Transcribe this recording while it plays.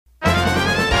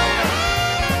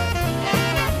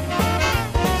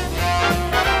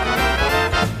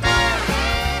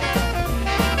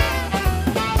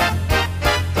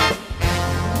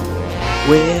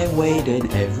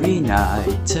waiting every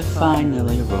night to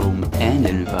finally roam and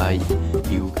invite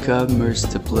newcomers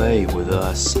to play with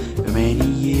us. For many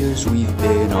years we've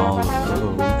been all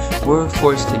alone. We're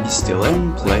forced to be still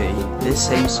and play the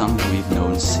same songs we've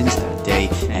known since that day.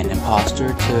 An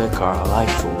imposter took our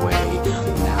life away.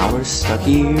 Now we're stuck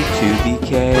here to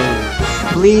decay.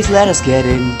 Please let us get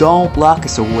in, don't block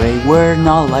us away. We're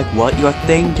not like what you're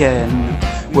thinking.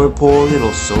 We're poor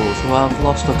little souls who have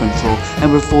lost our control,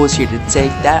 and we're forced here to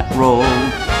take that role.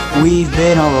 We've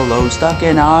been all alone, stuck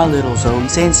in our little zone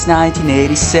since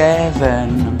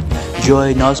 1987.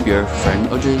 Join us, be your friend,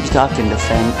 or just stuck in the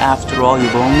fen. After all,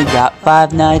 you've only got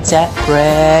 5 nights at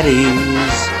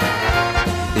Freddy's.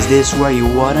 Is this where you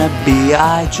wanna be?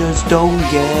 I just don't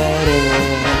get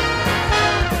it.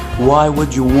 Why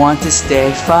would you want to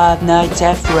stay 5 nights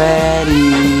at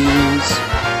Freddy's?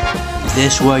 Is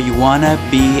this where you wanna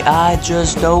be? I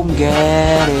just don't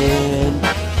get it.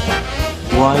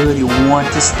 Why would you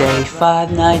want to stay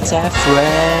 5 nights at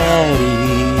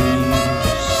Freddy's?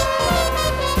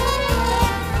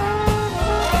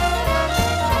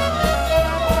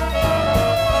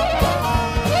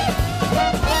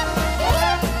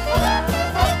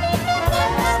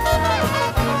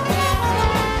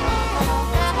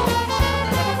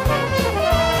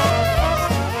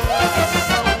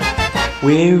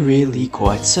 We're really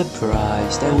quite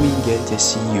surprised that we get to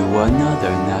see you another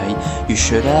night. You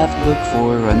should have looked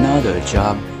for another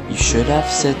job. You should have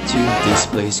said to this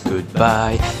place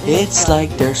goodbye. It's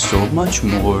like there's so much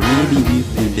more. Maybe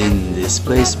we've been in this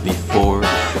place before.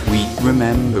 We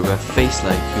remember a face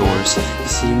like yours. You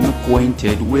seem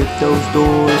acquainted with those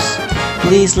doors.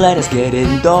 Please let us get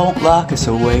in, don't lock us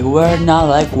away. We're not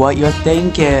like what you're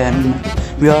thinking.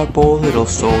 We are poor little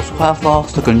souls who have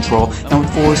lost the control, and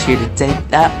we're forced here to take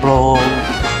that role.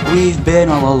 We've been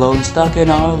all alone, stuck in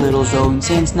our little zone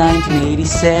since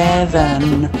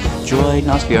 1987. Join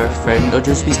us, be our friend, or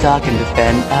just be stuck in the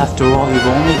fen. After all, you've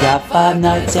only got 5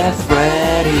 nights at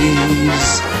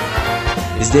Freddy's.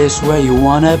 Is this where you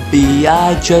wanna be?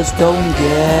 I just don't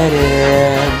get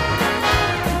it.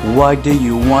 Why do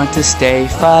you want to stay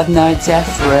 5 nights at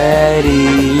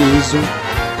Freddy's?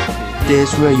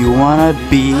 This where you wanna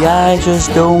be? I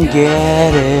just don't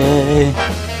get it.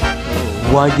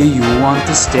 Why do you want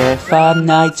to stay 5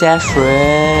 nights at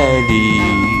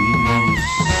Freddy's?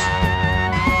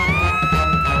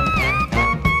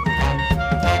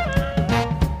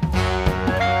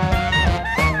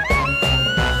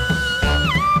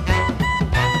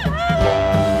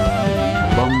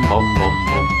 Bum bum bum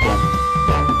bum bum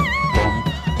bum bum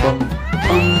bum.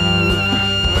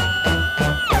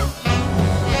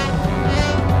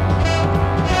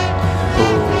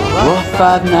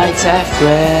 5 nights at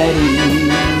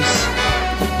Freddy's.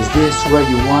 Is this where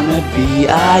you wanna be?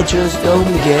 I just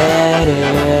don't get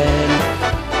it.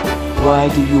 Why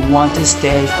do you want to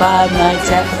stay 5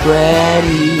 nights at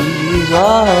Freddy's?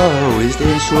 Oh, is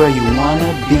this where you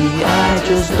wanna be? I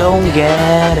just don't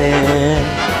get it.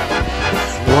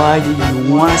 Why do you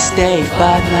wanna stay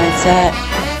 5 nights at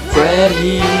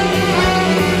Freddy's?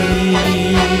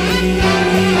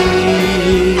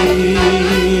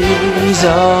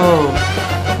 Oh.